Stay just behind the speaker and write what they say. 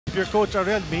If you're Coach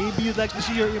Ariel, maybe you'd like to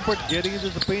see your import getting into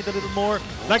the paint a little more.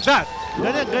 Like that.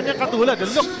 Ganyan katulad.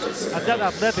 And look at that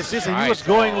athleticism. He was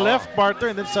going left, partner,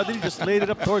 and then suddenly just laid it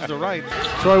up towards the right.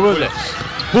 Troy Williams.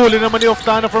 Huli naman ni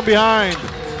Oftana from behind.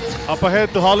 Up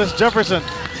ahead to Hollis-Jefferson.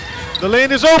 The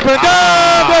lane is open.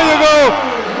 Ah! There you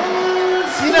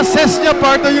go! Inassess niya,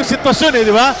 partner, yung sitwasyon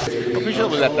di ba? Official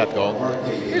will let that go.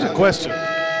 Here's a question.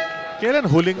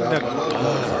 Kailan huling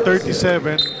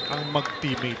 37 ang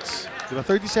mag-teammates? Diba?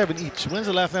 37 each.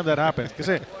 When's the last time that happened?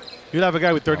 Kasi you'll have a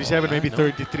guy with 37, maybe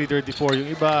 33, 34.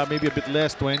 Yung iba, maybe a bit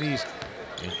less, 20s.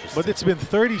 But it's been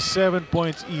 37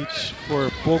 points each for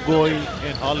Pogoy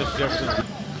and Hollis-Jefferson.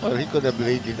 Well, he could have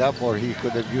laid it up or he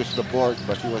could have used the board,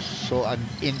 but he was so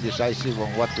indecisive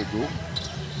on what to do.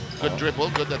 Good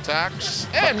dribble, good attacks,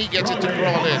 and he gets it to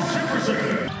crawl in.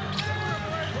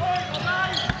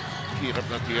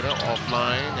 Tira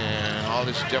offline, and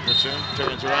Hollis-Jefferson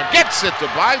turns around, gets it to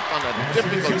bite on a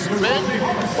difficult spin.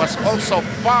 Was also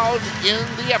fouled in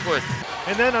the effort.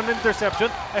 And then an interception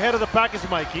ahead of the pack is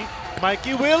Mikey.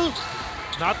 Mikey will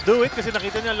not do it kasi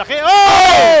nakita niya laki.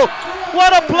 Oh!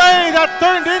 What a play that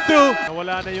turned into!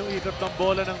 Nawala na yung ikot ng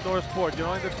bola ng Northport. You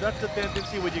know, and that's the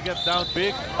tendency when you get down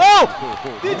big. Oh!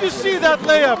 Did you see that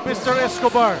layup, Mr.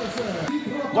 Escobar?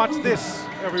 Watch this,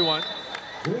 everyone.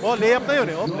 Oh, layup na yun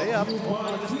eh. Oh, layup.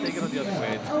 Oh, just take it on the other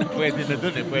side. Pwede na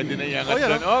dun eh. Pwede na iangat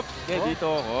dun. Oh, dito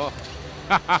ako.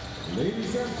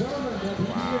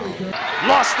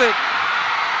 Lost it.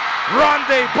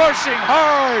 Rondae pushing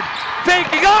hard.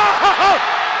 Thinking, oh!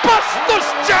 Bustos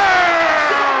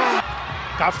jam!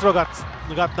 Castro got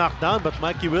knocked down, but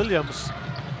Mikey Williams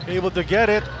able to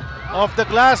get it off the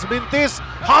glass. Mintis,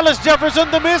 Hollis-Jefferson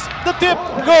the miss. The tip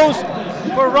goes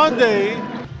for Rondae.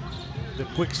 The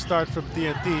quick start from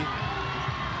TNT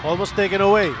almost taken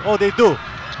away. Oh, they do.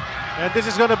 And this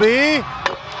is going to be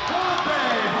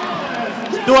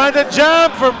two-handed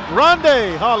jam from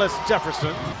Rondae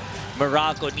Hollis-Jefferson.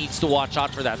 Morocco needs to watch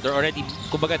out for that. They're already,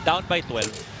 kumbaga, down by 12.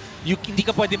 Hindi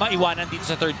ka pwede maiwanan dito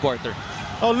sa third quarter.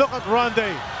 Oh, look at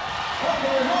Rondae.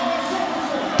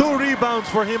 2 rebounds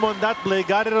for him on that play.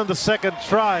 Got it on the second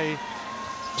try.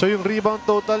 So yung rebound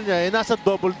total niya, nasa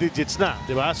double digits na,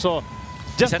 di ba? So,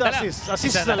 just assist.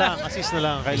 Assist na lang. Assist na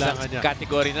lang kailangan niya.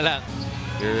 Category na lang.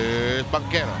 Here's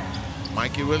Banquero.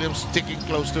 Mikey Williams sticking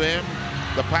close to him.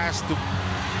 The pass to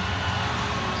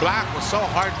Black was so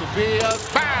hard to feel.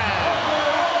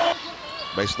 Bang!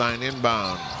 Baseline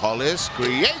inbound. Hollis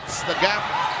creates the gap.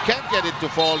 Can't get it to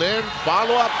fall in.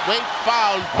 Follow up. Great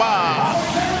foul pass.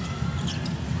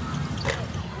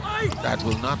 That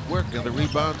will not work. And the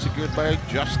rebound secured by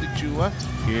Justin Chua.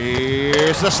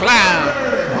 Here's the slam.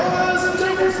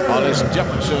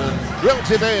 Hollis-Jefferson drills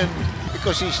it in.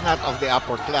 Because he's not of the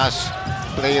upper class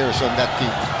players on that team.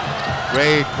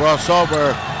 Great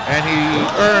crossover. And he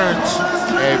earns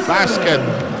a basket.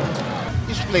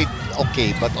 He's played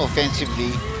okay, but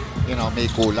offensively, you know, may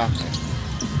kulang.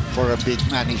 For a big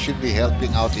man, he should be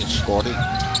helping out in scoring.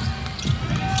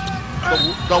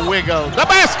 The wiggle, the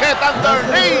basket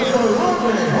underneath.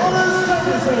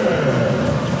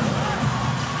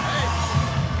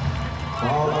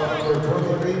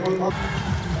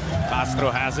 Castro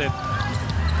has it.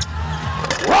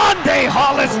 Rondae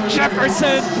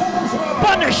Hollis-Jefferson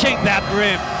punishing that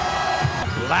rim.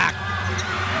 Black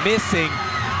missing.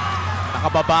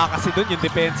 Nakababa kasi dun yung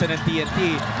depensa ng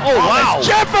TNT. Oh, wow!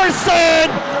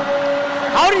 Jefferson!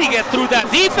 How did he get through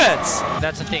that defense?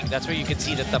 That's the thing. That's where you can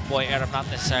see that the boy Aram not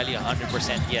necessarily 100%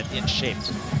 yet in shape.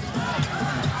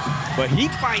 But he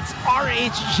finds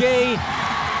RHJ,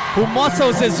 who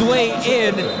muscles his way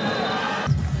in.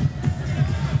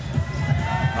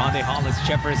 Rondae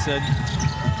Hollis-Jefferson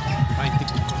trying to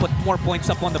put more points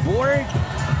up on the board.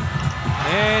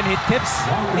 And he tips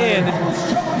in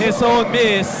his own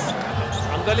miss.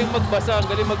 Ang galing magbasa, ang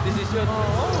galing magdesisyon.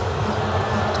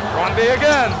 Rondae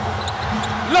again.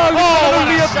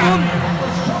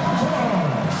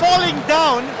 Falling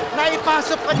down,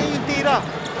 naipasok pa niya yung tira.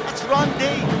 It's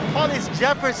Rondae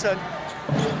Hollis-Jefferson.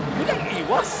 Walang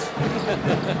iwas.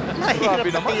 Nahirap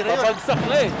na tira yun. Babagsak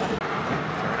na eh.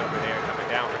 Over there, coming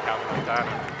down for Calvin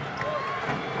Montana.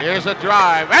 Here's a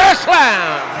drive and a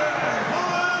slam.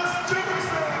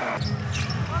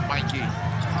 Mikey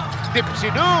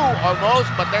dipsy-do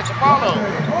almost, but there's a follow.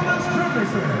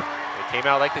 They came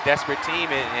out like the desperate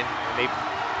team, and they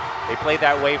played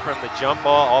that way from the jump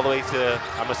ball all the way to,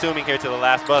 I'm assuming here, to the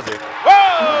last buzzer.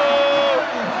 Whoa!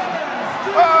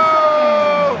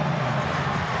 Whoa!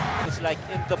 It's like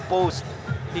in the post,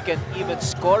 he can even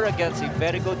score against a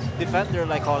very good defender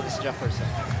like Hollis-Jefferson.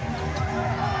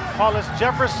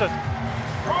 Hollis-Jefferson.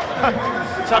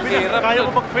 Sabi niya, kaya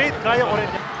ko mag-fade, kaya ko rin.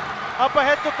 Up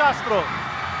ahead to Castro.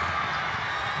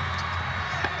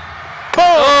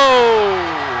 Oh!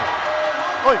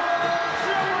 Oy.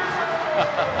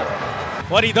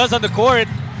 What he does on the court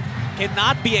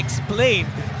cannot be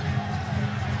explained.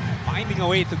 Finding a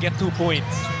way to get 2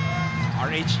 points.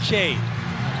 R.H. Che.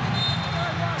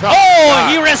 Oh,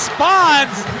 he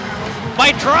responds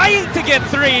by trying to get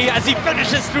 3 as he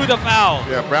finishes through the foul.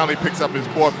 Yeah, Brownlee picks up his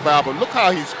 4th foul, but look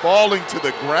how he's falling to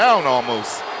the ground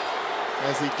almost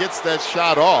as he gets that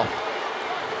shot off.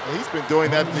 And he's been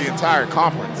doing that the entire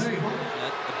conference.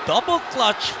 Double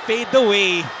clutch fade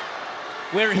away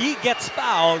where he gets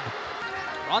fouled.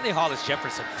 Rondae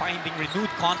Hollis-Jefferson finding renewed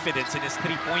confidence in his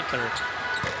 3-pointer.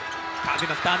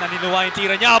 Kabinagtanan ni Luwa yung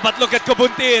tira niya, but look at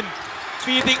Kabuntin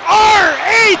feeding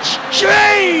R.H.J.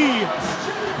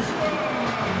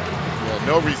 Yeah,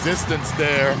 no resistance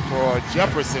there for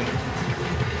Jefferson.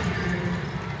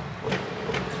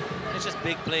 It's just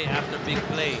big play after big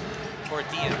play for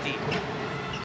TNT.